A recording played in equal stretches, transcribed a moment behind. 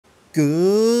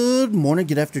Good morning,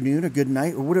 good afternoon, or good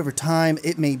night, or whatever time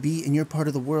it may be in your part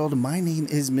of the world. My name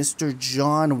is Mr.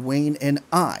 John Wayne, and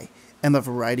I am a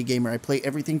variety gamer. I play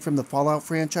everything from the Fallout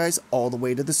franchise all the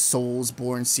way to the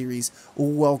Soulsborne series.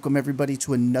 Welcome, everybody,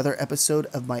 to another episode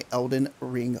of my Elden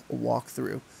Ring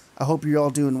walkthrough. I hope you're all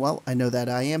doing well. I know that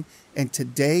I am. And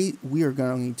today, we are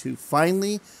going to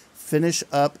finally finish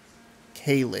up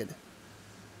Caelid.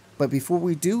 But before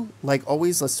we do, like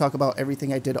always, let's talk about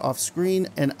everything I did off screen,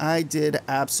 and I did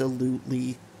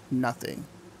absolutely nothing.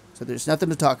 So there's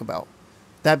nothing to talk about.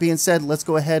 That being said, let's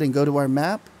go ahead and go to our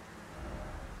map,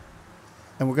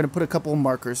 and we're going to put a couple of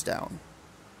markers down.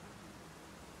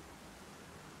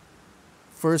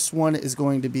 First one is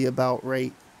going to be about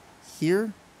right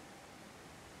here.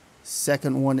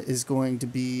 Second one is going to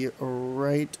be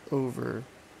right over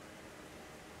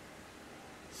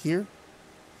here.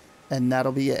 And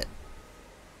that'll be it.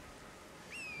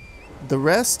 The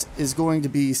rest is going to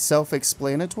be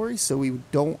self-explanatory, so we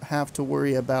don't have to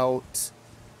worry about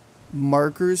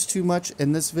markers too much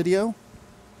in this video.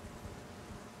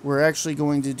 We're actually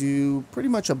going to do pretty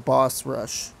much a boss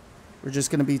rush. We're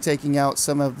just going to be taking out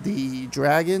some of the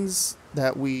dragons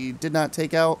that we did not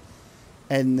take out,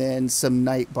 and then some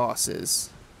night bosses.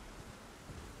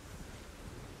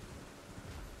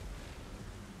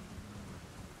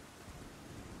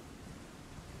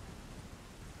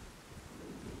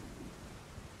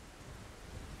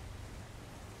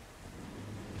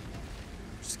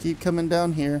 Keep coming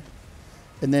down here,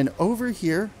 and then over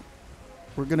here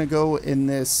we're gonna go in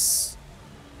this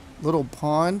little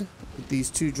pond with these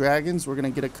two dragons. We're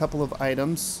gonna get a couple of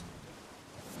items,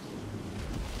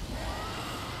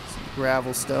 some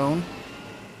gravel stone,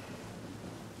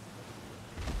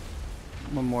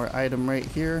 one more item right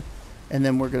here, and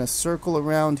then we're gonna circle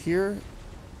around here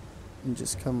and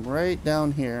just come right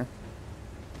down here.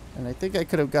 And I think I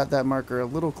could have got that marker a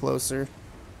little closer.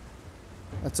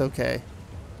 That's okay.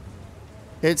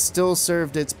 It still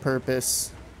served its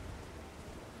purpose.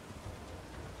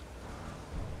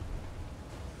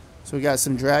 So we got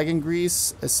some dragon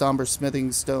grease, a somber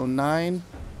smithing stone 9,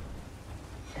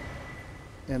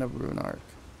 and a rune arc.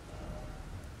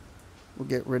 We'll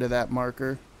get rid of that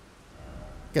marker.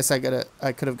 Guess I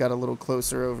could have got a little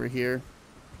closer over here.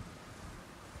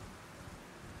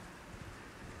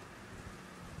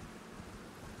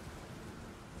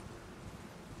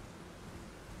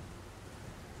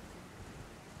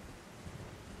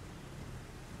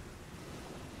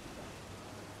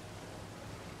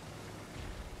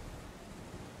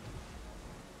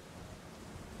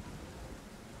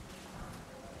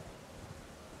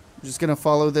 I'm just going to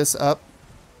follow this up.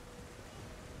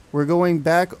 We're going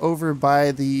back over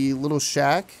by the little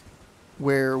shack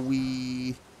where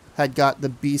we had got the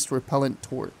beast repellent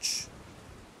torch.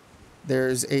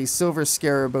 There's a silver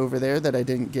scarab over there that I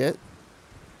didn't get.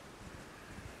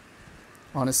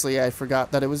 Honestly, I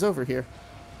forgot that it was over here.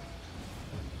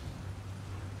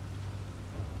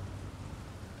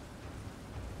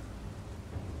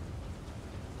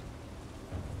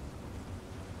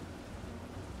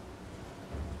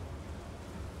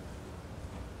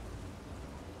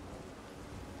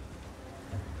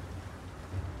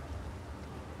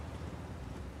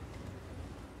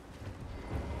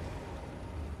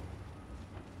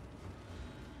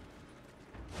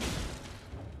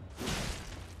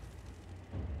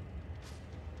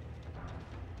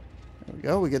 There we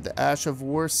go. We get the Ash of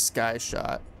War Sky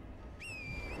Shot.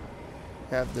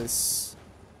 We have this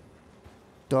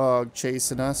dog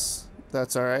chasing us.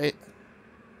 That's alright.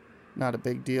 Not a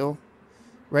big deal.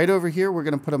 Right over here, we're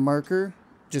going to put a marker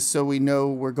just so we know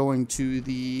we're going to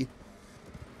the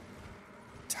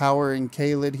tower in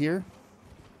Caelid here.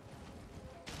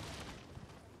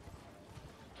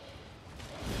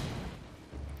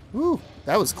 Ooh,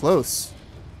 that was close.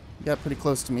 You got pretty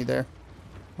close to me there.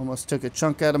 Almost took a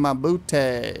chunk out of my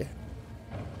booty.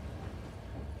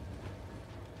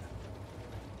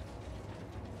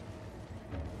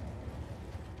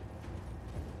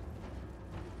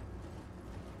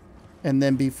 And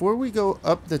then before we go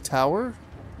up the tower,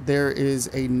 there is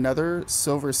another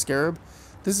silver scarab.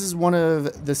 This is one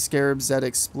of the scarabs that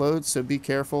explodes, so be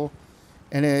careful.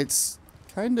 And it's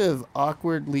kind of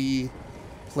awkwardly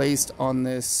placed on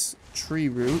this tree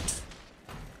root.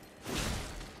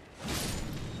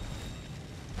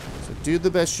 Do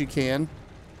the best you can.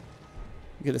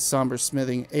 Get a somber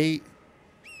smithing 8.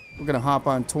 We're gonna hop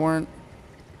on torrent,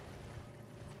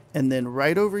 and then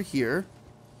right over here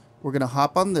we're gonna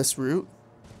hop on this route,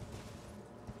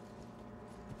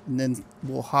 and then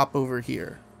we'll hop over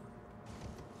here.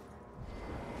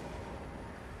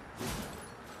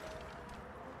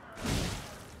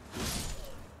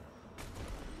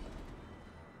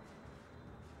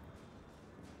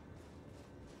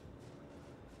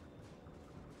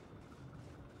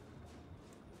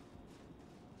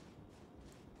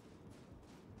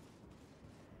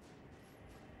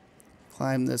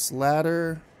 Climb this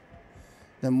ladder.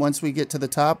 Then once we get to the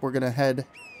top, we're going to head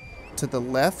to the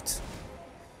left.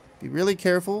 Be really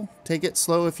careful. Take it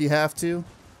slow if you have to.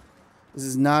 This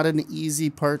is not an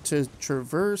easy part to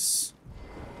traverse.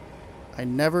 I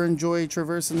never enjoy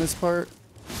traversing this part.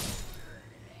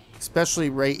 Especially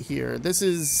right here. This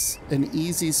is an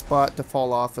easy spot to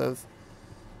fall off of.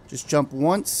 Just jump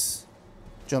once.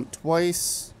 Jump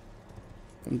twice.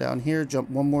 Come down here.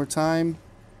 Jump one more time.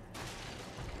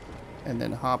 And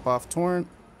then hop off torrent.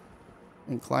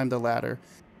 And climb the ladder.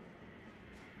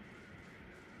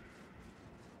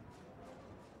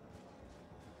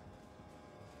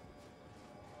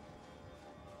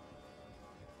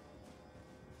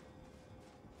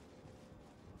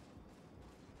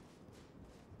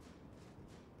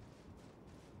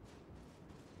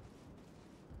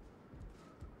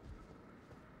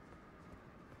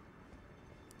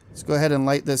 Let's go ahead and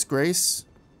light this grace.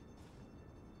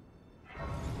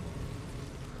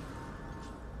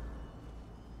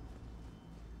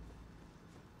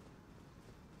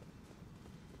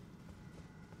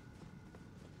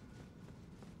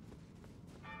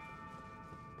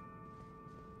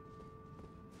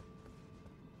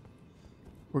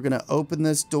 We're going to open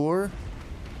this door,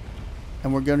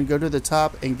 and we're going to go to the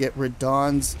top and get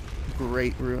Radahn's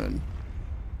Great Rune.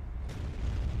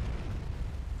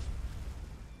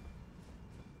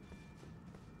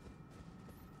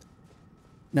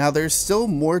 Now there's still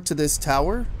more to this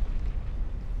tower.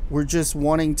 We're just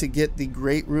wanting to get the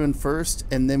Great Rune first,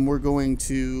 and then we're going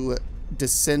to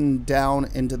descend down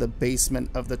into the basement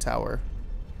of the tower.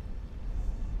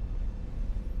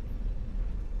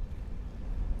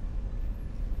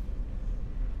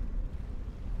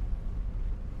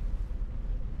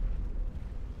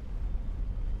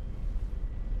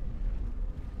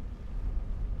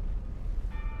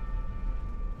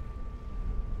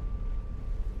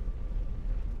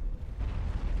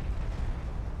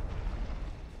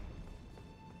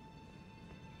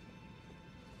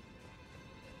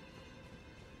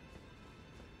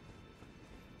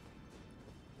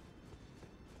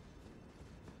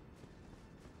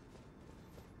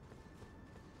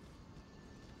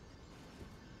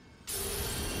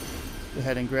 Go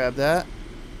ahead and grab that.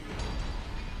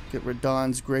 Get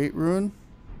Radahn's Great Rune.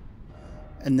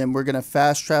 And then we're going to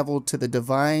fast travel to the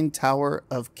Divine Tower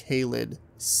of Caelid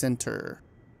Center.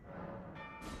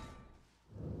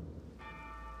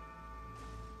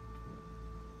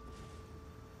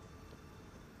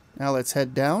 Now let's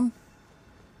head down.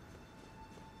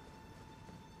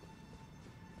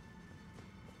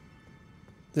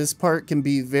 This part can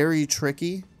be very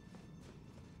tricky,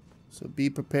 so be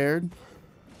prepared.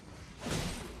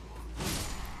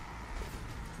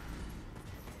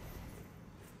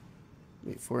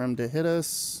 Wait for him to hit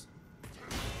us.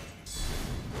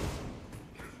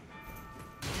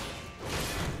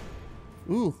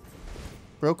 Ooh,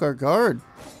 broke our guard.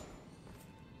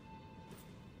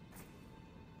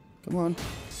 Come on.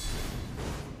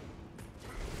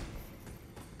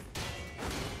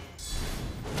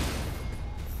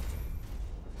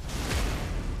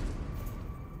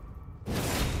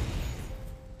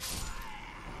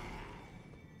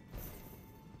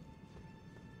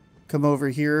 Come over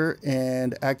here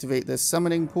and activate this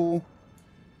summoning pool.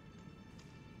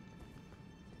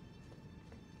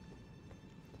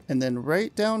 And then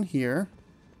right down here,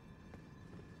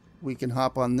 we can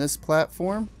hop on this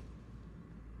platform.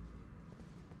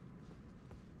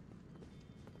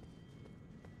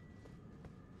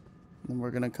 And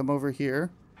we're going to come over here.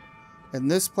 And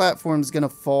this platform is going to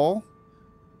fall.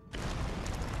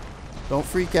 Don't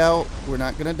freak out. We're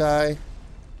not going to die.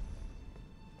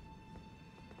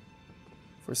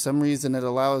 For some reason, it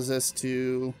allows us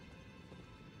to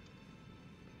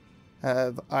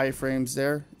have iframes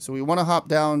there. So we want to hop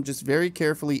down, just very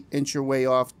carefully inch your way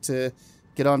off to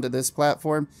get onto this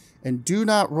platform. And do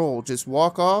not roll. Just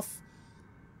walk off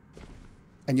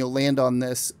and you'll land on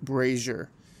this brazier.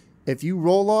 If you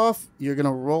roll off, you're going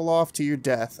to roll off to your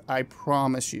death. I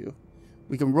promise you.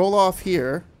 We can roll off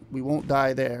here. We won't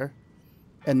die there.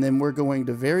 And then we're going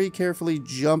to very carefully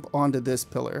jump onto this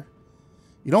pillar.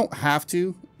 You don't have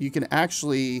to. You can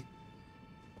actually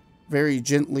very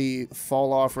gently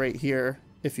fall off right here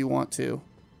if you want to.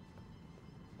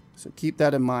 So keep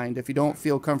that in mind. If you don't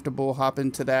feel comfortable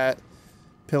hopping to that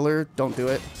pillar, don't do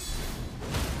it.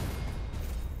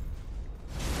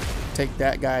 Take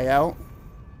that guy out.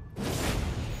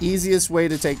 Easiest way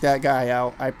to take that guy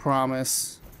out, I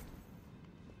promise.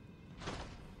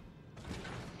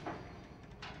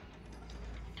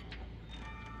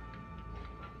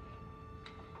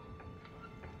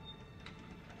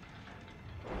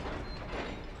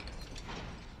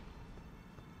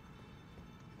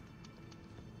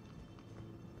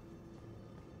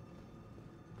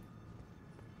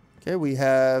 Okay, we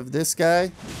have this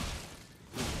guy.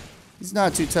 He's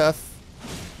not too tough.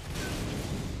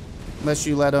 Unless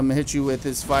you let him hit you with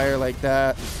his fire like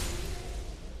that.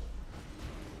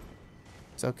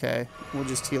 It's okay. We'll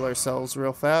just heal ourselves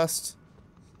real fast.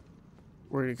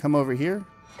 We're going to come over here.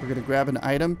 We're going to grab an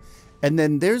item. And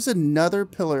then there's another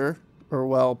pillar, or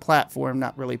well, platform,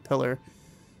 not really pillar,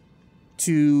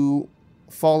 to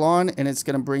fall on, and it's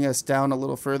going to bring us down a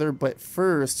little further. But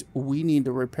first, we need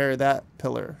to repair that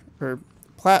pillar, or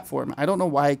platform. I don't know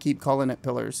why I keep calling it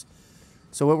pillars.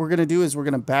 So what we're going to do is we're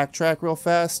going to backtrack real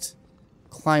fast,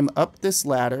 climb up this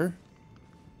ladder.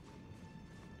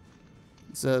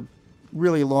 It's a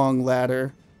really long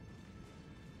ladder.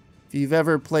 If you've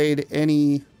ever played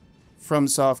any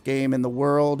FromSoft game in the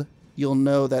world, you'll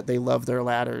know that they love their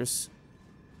ladders.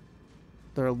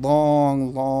 They're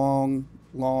long, long,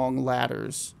 long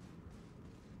ladders.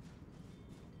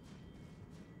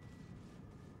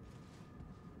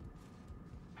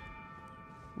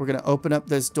 We're going to open up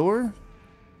this door.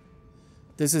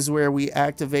 This is where we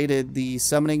activated the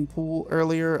summoning pool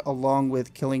earlier, along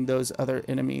with killing those other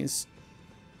enemies.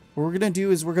 What we're going to do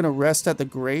is we're going to rest at the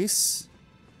Grace.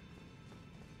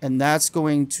 And that's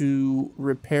going to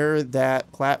repair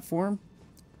that platform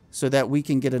so that we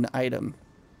can get an item.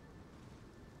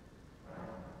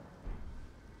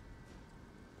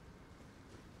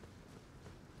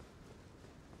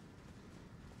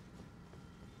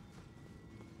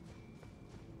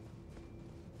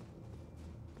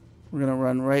 We're going to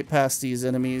run right past these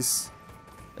enemies.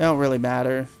 They don't really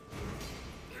matter.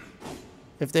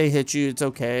 If they hit you, it's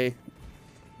okay.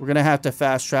 We're going to have to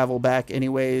fast travel back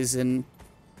anyways and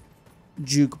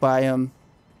juke by them.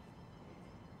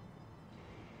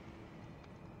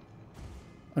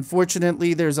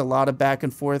 Unfortunately, there's a lot of back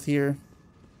and forth here.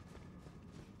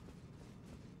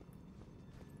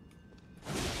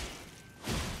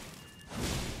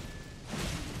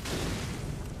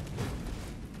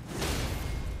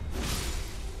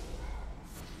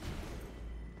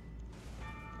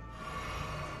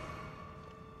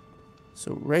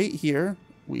 So right here,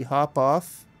 we hop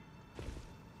off.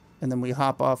 And then we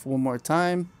hop off one more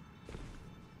time.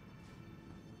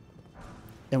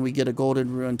 And we get a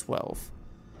Golden Ruin 12.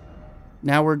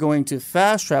 Now we're going to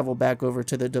fast travel back over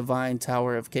to the Divine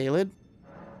Tower of Caelid.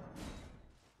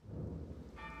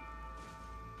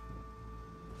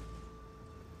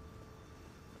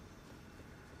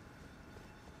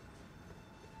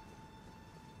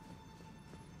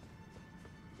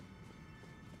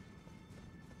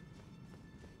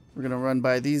 We're going to run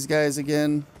by these guys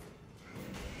again.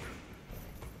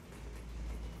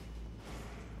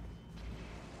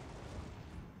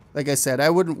 Like I said, I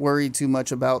wouldn't worry too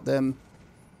much about them.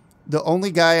 The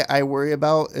only guy I worry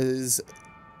about is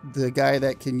the guy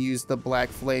that can use the Black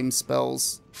Flame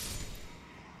spells.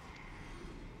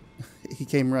 He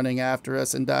came running after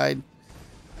us and died.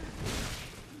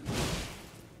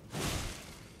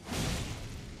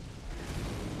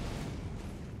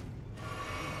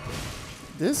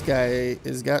 This guy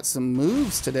has got some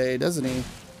moves today, doesn't he?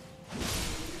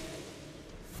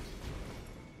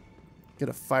 Get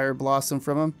a Fire Blossom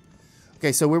from him.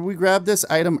 Okay, so where we grabbed this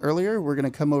item earlier, we're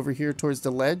going to come over here towards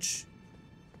the ledge.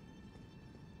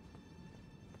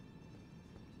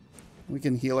 We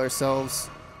can heal ourselves.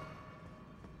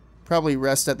 Probably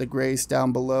rest at the Grace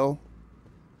down below.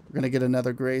 We're going to get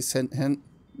another Grace. Hint, hint.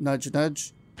 Nudge,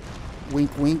 nudge.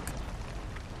 Wink, wink.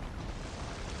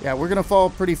 Yeah, we're going to fall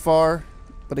pretty far.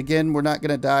 But again, we're not going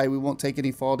to die. We won't take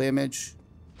any fall damage.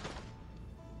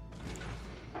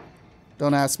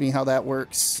 Don't ask me how that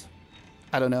works.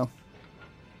 I don't know.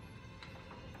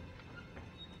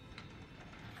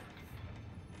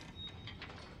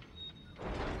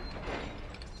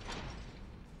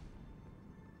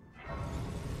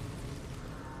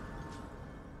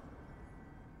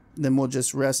 Then we'll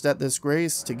just rest at this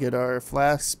Grace to get our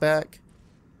flasks back.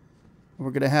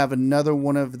 We're going to have another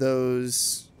one of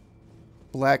those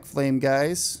Black Flame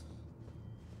guys.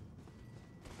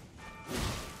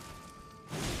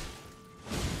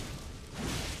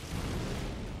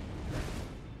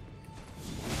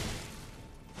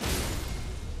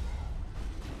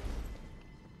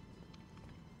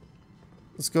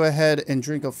 Let's go ahead and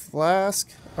drink a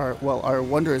flask. Our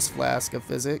wondrous flask of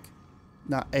physic.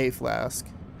 Not a flask.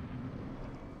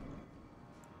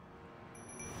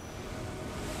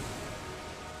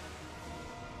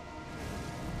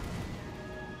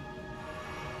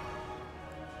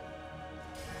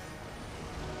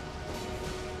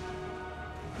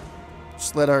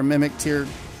 Just let our Mimic Tier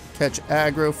catch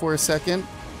aggro for a second.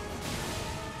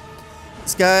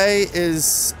 This guy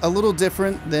is a little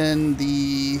different than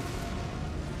the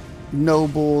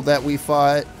noble that we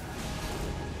fought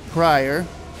prior.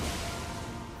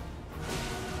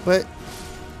 But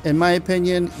in my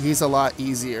opinion, he's a lot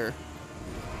easier.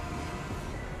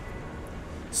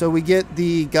 So we get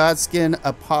the Godskin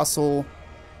Apostle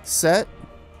set.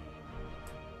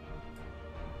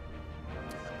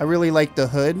 I really like the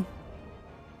hood.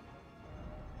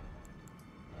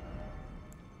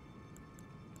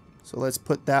 So let's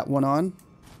put that one on.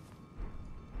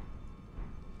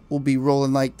 We'll be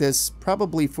rolling like this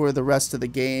probably for the rest of the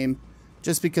game,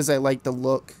 just because I like the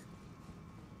look.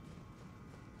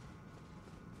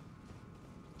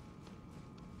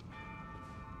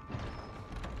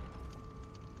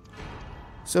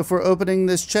 So for opening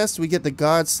this chest, we get the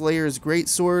God Slayer's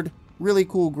Greatsword. Really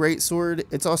cool greatsword.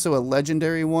 It's also a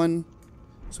legendary one.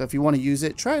 So if you want to use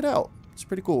it, try it out. It's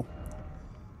pretty cool.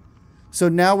 So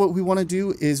now what we want to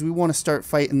do is we want to start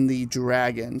fighting the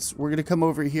dragons. We're going to come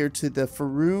over here to the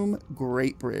Farum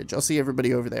Great Bridge. I'll see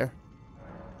everybody over there.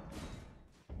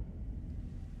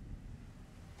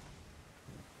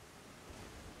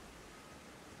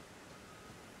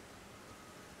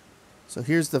 So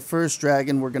here's the first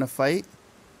dragon we're going to fight.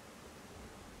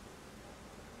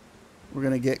 We're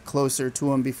going to get closer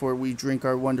to him before we drink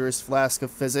our wondrous flask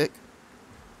of physic.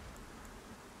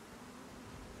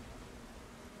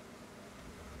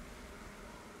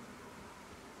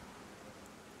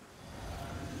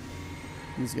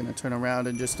 He's going to turn around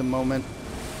in just a moment.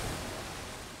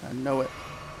 I know it.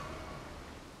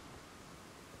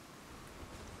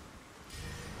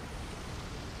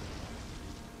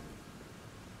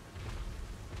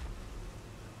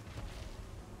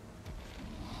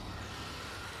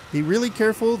 Be really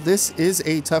careful. This is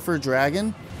a tougher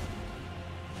dragon.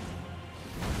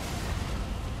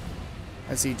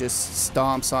 As he just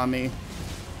stomps on me.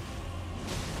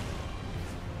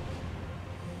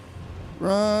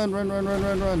 Run, run, run, run,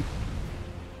 run, run.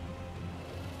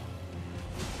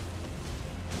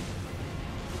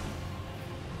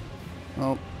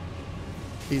 Oh.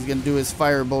 He's gonna do his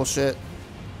fire bullshit.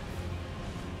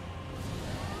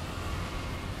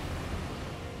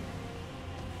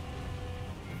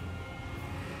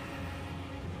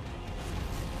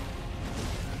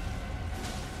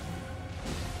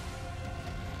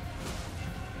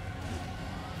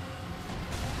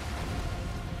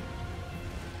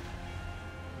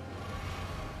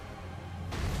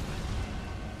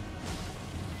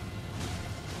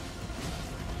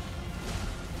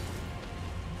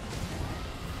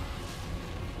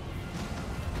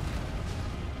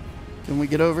 Can we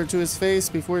get over to his face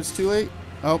before it's too late?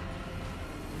 Oh.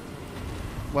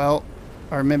 Well,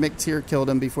 our Mimic Tear killed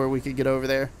him before we could get over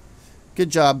there. Good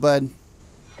job, bud.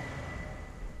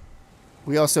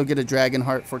 We also get a Dragon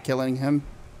Heart for killing him.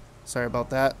 Sorry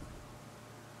about that.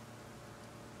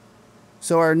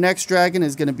 So our next dragon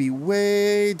is going to be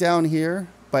way down here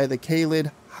by the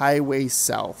Caelid Highway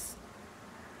South.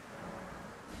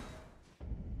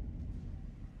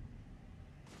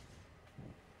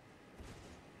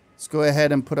 Let's go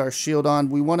ahead and put our shield on.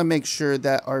 We want to make sure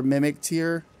that our Mimic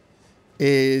Tear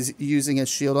is using a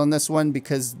shield on this one,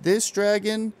 because this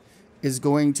dragon is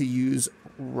going to use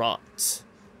Rot.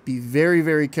 Be very,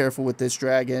 very careful with this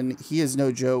dragon. He is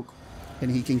no joke, and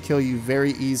he can kill you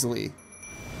very easily.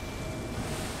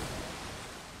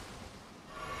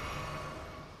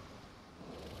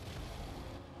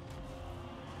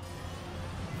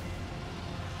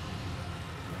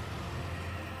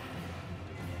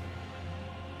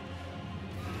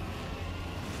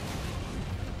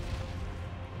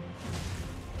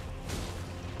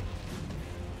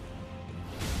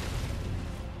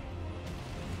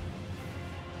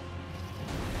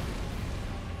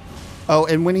 Oh,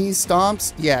 and when he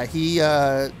stomps, yeah, he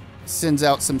sends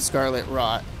out some Scarlet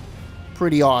Rot.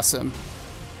 Pretty awesome.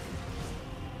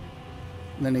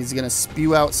 And then he's going to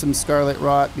spew out some Scarlet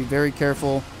Rot. Be very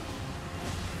careful.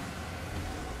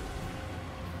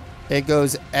 It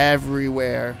goes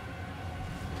everywhere,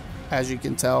 as you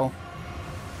can tell.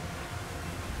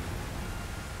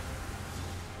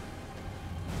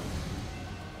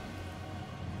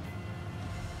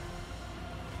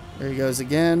 There he goes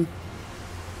again.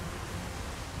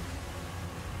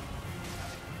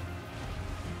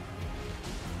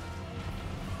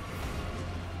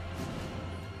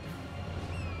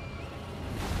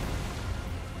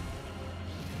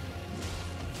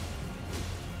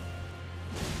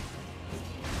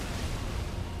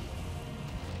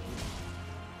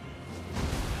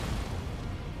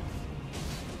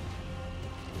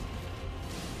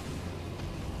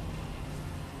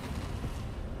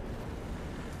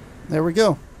 There we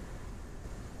go.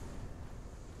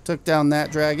 Took down that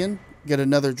dragon. Get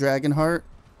another Dragon Heart.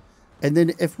 And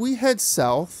then if we head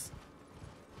south,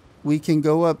 we can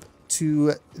go up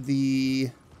to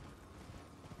the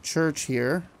church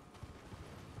here.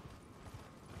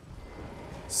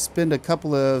 Spend a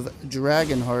couple of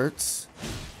dragon hearts.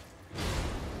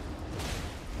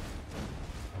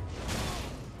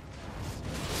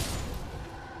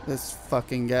 This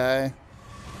fucking guy.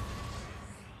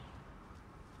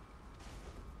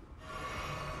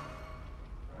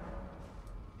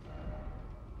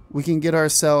 We can get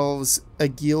ourselves a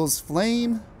Gil's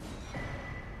Flame.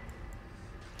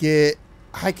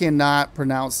 I cannot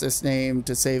pronounce this name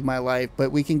to save my life,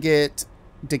 but we can get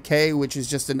Decay, which is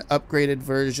just an upgraded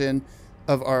version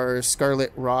of our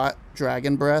Scarlet Rot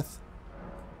Dragon Breath.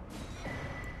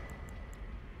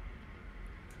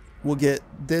 We'll get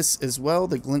this as well,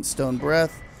 the Glintstone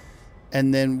Breath,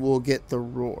 and then we'll get the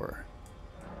Roar.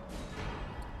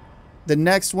 The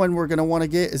next one we're going to want to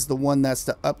get is the one that's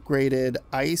the upgraded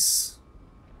Ice.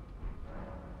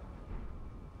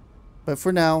 But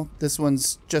for now, this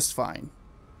one's just fine.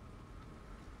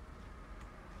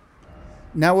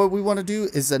 Now what we want to do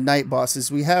is the night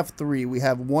bosses. We have 3. We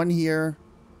have one here,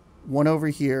 one over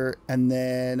here, and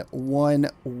then one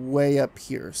way up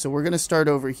here. So we're going to start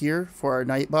over here for our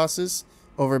night bosses,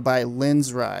 over by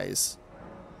Lynn's Rise.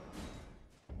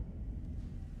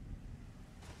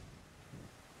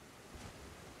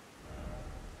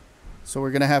 So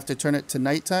we're going to have to turn it to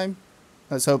nighttime.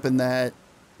 I was hoping that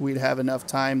we'd have enough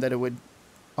time that it would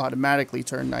automatically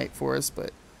turn night for us,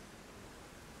 but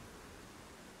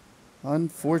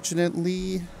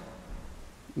unfortunately,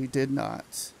 we did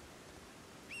not.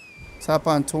 Let's hop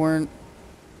on Torrent.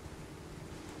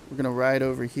 We're going to ride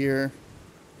over here.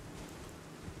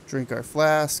 Drink our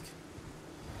flask.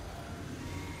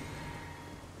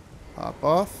 Hop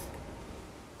off.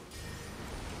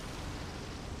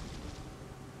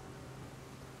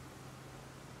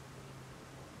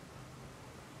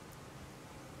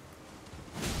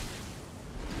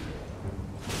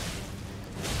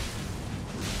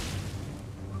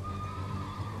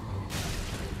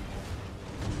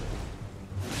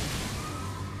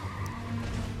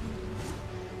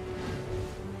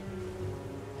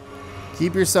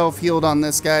 Keep yourself healed on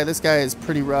this guy. This guy is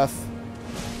pretty rough.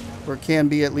 Or can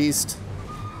be at least.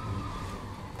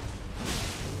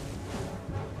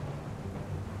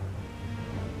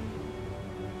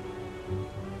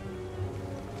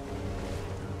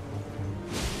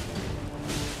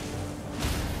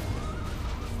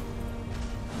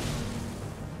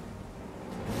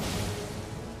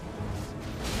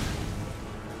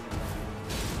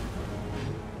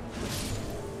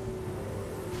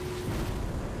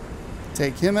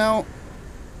 Take him out.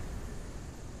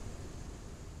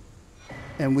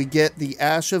 And we get the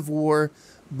Ash of War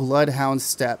Bloodhound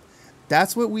Step.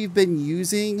 That's what we've been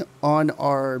using on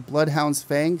our Bloodhound's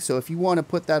Fang. So if you want to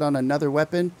put that on another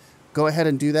weapon, go ahead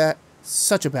and do that.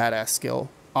 Such a badass skill.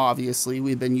 Obviously,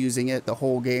 we've been using it the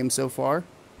whole game so far.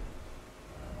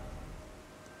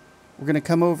 We're going to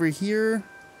come over here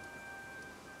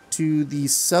to the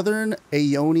Southern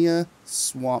Aeonia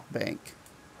Swamp Bank.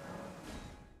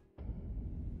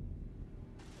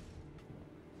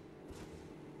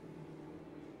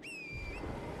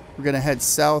 We're going to head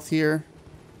south here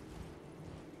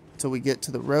until we get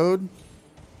to the road.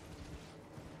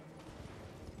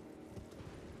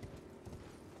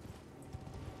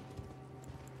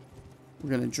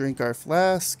 We're going to drink our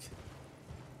flask.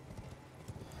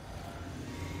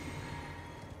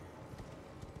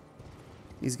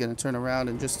 He's going to turn around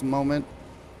in just a moment.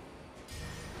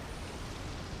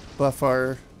 Buff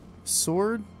our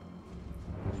sword.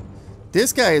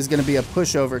 This guy is going to be a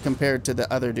pushover compared to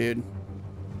the other dude.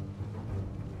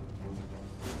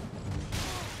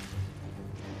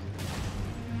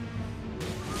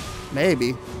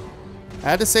 Maybe.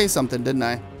 I had to say something, didn't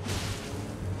I?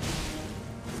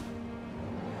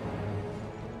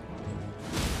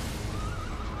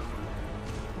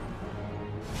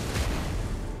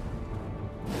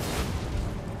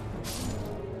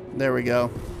 There we go.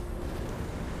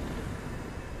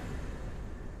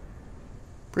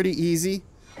 Pretty easy.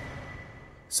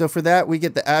 So for that, we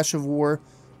get the Ash of War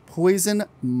Poison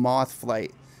Moth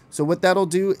Flight. So what that'll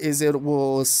do is it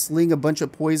will sling a bunch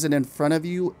of poison in front of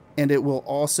you, and it will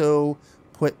also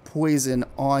put poison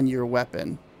on your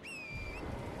weapon.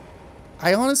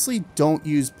 I honestly don't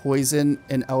use poison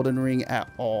in Elden Ring at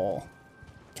all.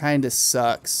 Kinda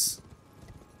sucks.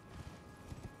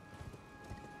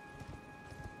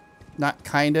 Not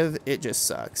kind of, it just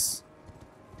sucks.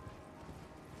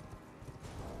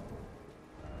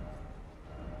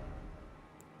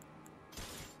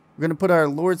 We're going to put our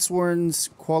Lordsworn's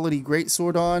Quality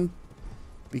Greatsword on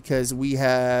because we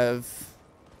have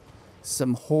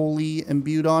some holy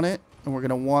imbued on it, and we're going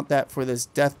to want that for this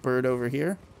death bird over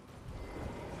here.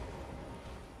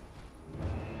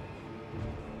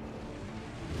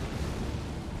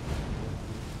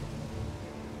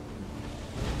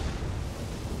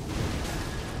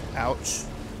 Ouch.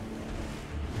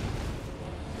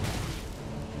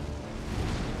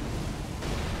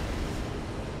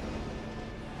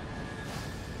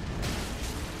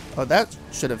 Oh, that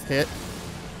should have hit.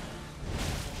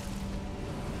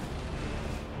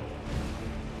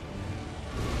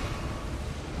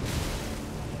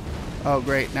 Oh,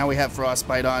 great. Now we have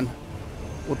Frostbite on.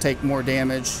 We'll take more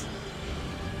damage.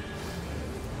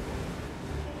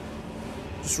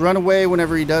 Just run away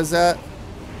whenever he does that.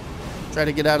 Try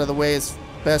to get out of the way as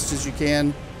best as you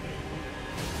can.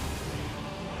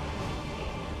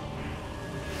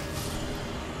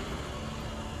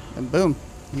 And boom,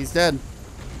 he's dead.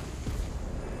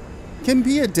 Can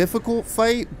be a difficult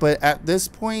fight, but at this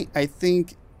point, I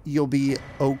think you'll be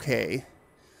okay.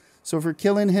 So for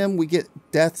killing him, we get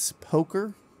Death's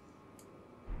Poker.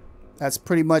 That's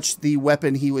pretty much the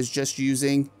weapon he was just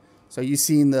using. So you've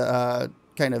seen the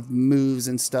kind of moves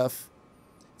and stuff.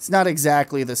 It's not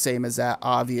exactly the same as that,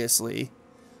 obviously.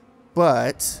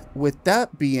 But with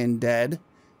that being dead,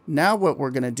 now what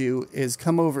we're going to do is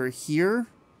come over here.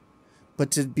 But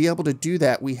to be able to do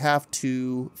that, we have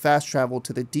to fast travel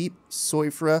to the Deep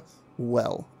Soifra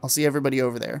Well. I'll see everybody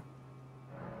over there.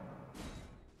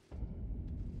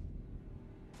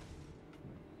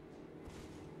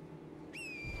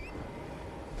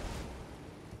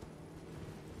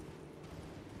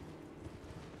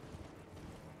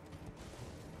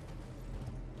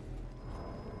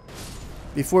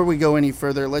 Before we go any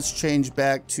further, let's change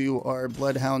back to our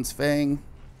Bloodhound's Fang.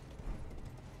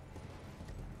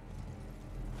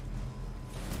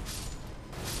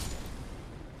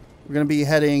 We're going to be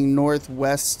heading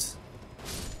northwest.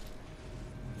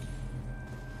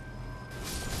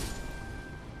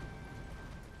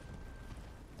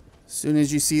 As soon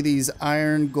as you see these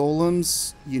iron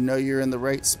golems, you know you're in the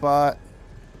right spot.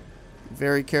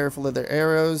 Very careful of their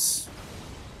arrows.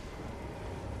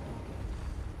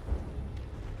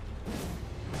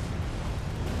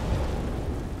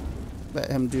 Let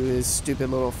him do his stupid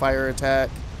little fire attack.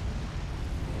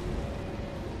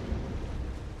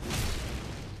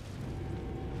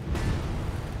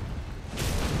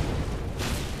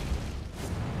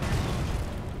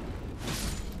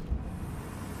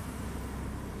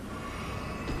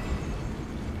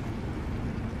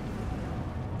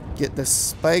 Get the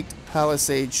spiked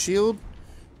palisade shield.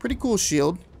 Pretty cool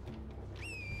shield.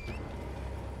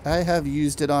 I have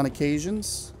used it on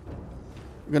occasions.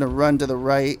 We're gonna run to the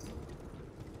right.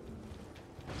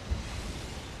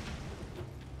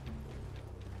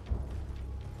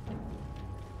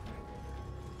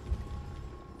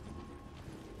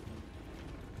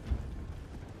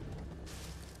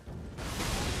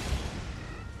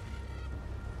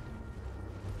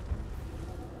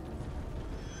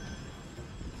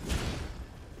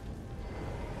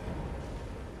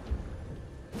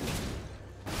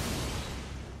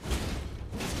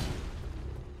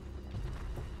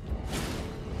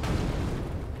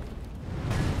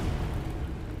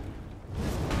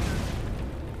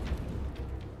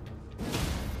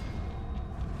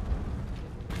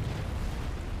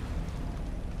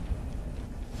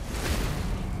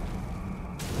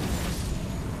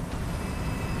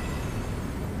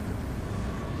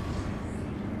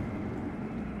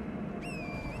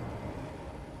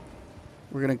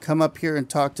 We're going to come up here and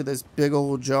talk to this big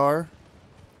old jar.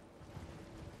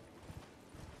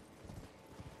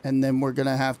 And then we're going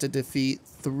to have to defeat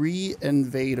 3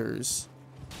 invaders.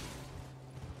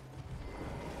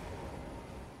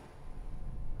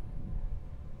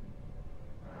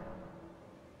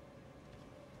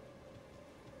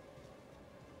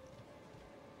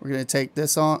 We're going to take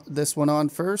this one on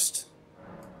first.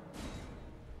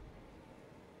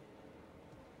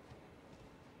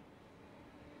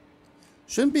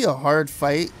 Shouldn't be a hard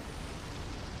fight.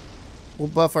 We'll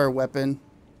buff our weapon.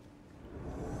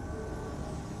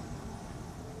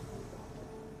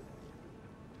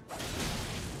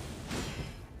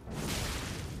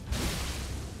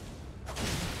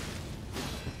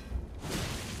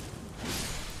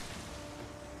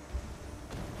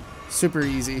 Super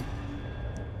easy.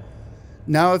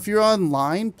 Now, if you're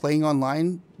online, playing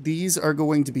online, these are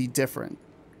going to be different.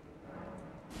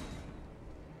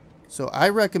 So I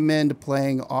recommend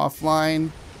playing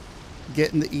offline,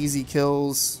 getting the easy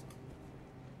kills,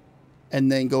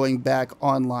 and then going back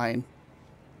online.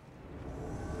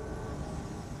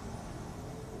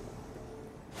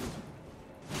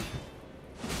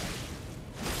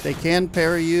 They can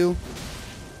parry you.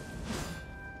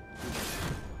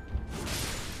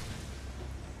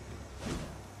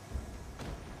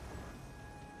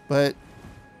 But,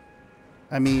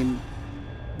 I mean,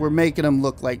 we're making them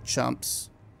look like chumps.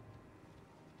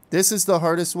 This is the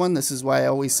hardest one. This is why I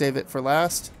always save it for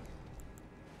last.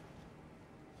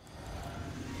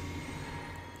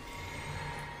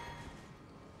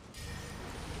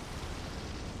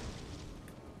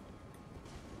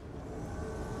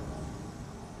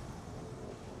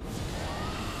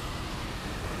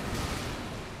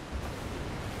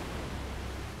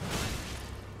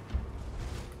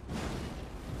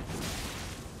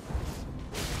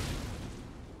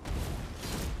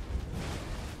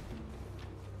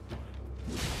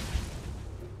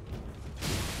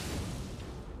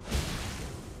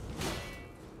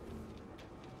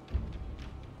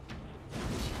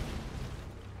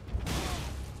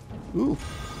 Ooh.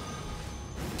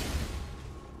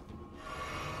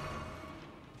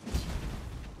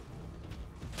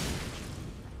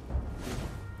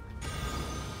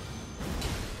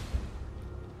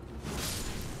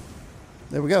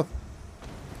 There we go.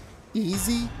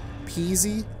 Easy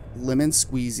peasy lemon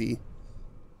squeezy.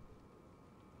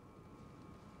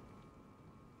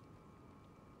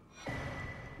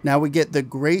 Now we get the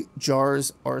Great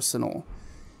Jars Arsenal.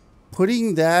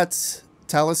 Putting that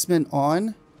talisman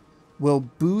on will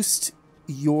boost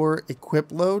your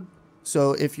equip load.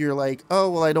 So if you're like,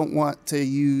 oh, well, I don't want to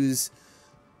use,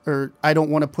 or I don't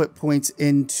want to put points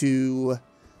into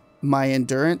my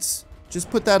endurance, just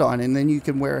put that on and then you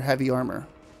can wear heavy armor.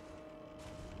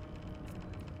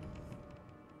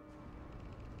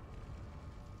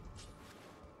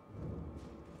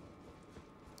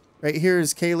 Right here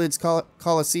is Caelid's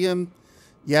Coliseum.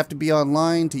 You have to be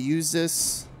online to use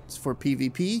this. It's for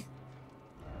PvP.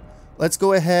 Let's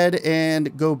go ahead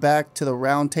and go back to the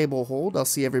round table hold. I'll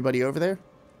see everybody over there.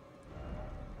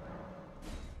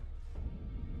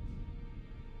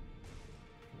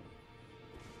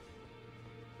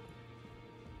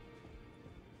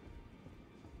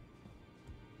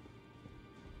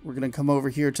 We're going to come over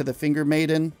here to the Finger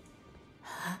Maiden.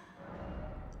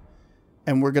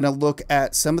 And we're going to look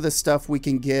at some of the stuff we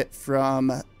can get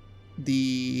from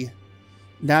the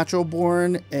Natural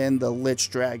Born and the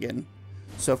Lich Dragon.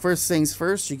 So first things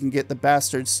first, you can get the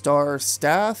Bastard Star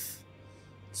Staff.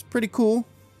 It's pretty cool.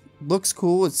 Looks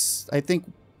cool. It's, I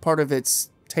think, part of its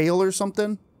tail or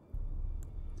something.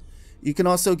 You can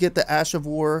also get the Ash of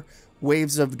War,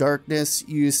 Waves of Darkness.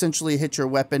 You essentially hit your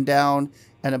weapon down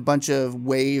and a bunch of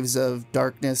waves of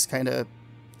darkness kind of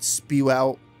spew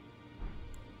out.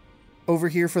 Over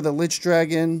here for the Lich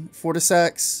Dragon,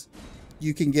 Fortisax,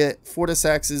 you can get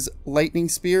Fortisax's Lightning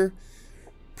Spear.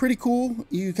 Pretty cool.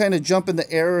 You kind of jump in the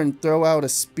air and throw out a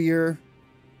spear.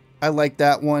 I like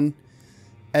that one.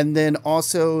 And then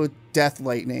also Death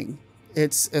Lightning.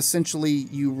 It's essentially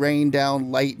you rain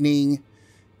down lightning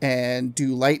and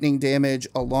do lightning damage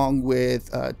along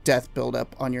with death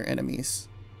buildup on your enemies.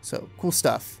 So cool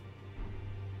stuff.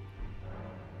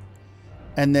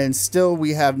 And then still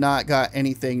we have not got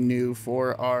anything new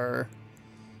for our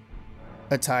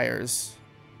attires.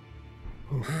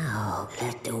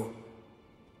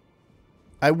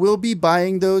 I will be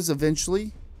buying those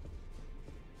eventually.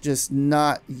 Just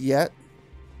not yet.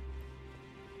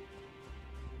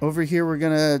 Over here we're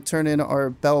going to turn in our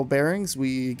bell bearings.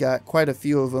 We got quite a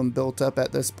few of them built up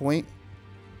at this point.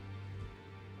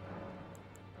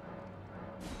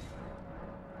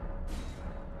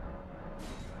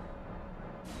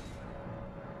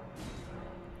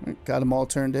 Got them all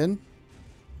turned in.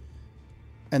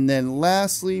 And then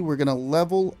lastly, we're going to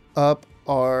level up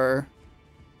our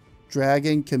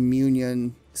Dragon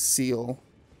Communion seal.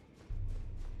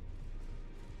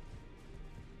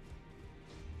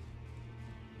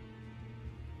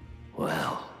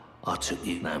 Well, I took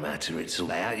you no matter it's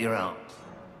all out your own.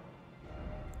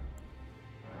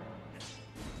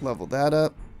 Level that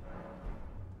up.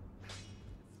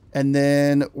 And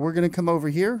then we're going to come over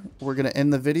here. We're going to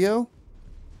end the video.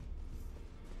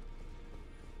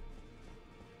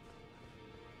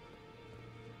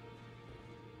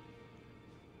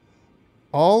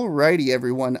 Alrighty,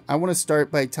 everyone. I want to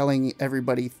start by telling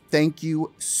everybody thank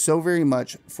you so very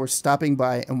much for stopping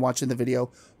by and watching the video.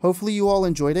 Hopefully you all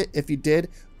enjoyed it. If you did,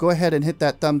 go ahead and hit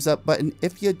that thumbs up button.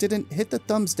 If you didn't, hit the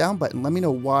thumbs down button. Let me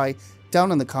know why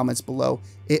down in the comments below.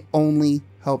 It only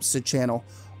helps the channel.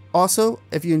 Also,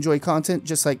 if you enjoy content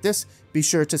just like this, be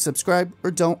sure to subscribe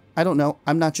or don't. I don't know.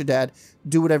 I'm not your dad.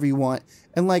 Do whatever you want.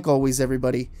 And like always,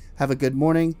 everybody, have a good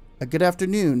morning, a good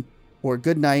afternoon, or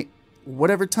good night,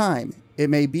 whatever time it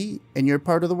may be in your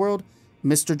part of the world.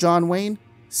 Mr. John Wayne,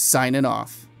 signing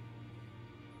off.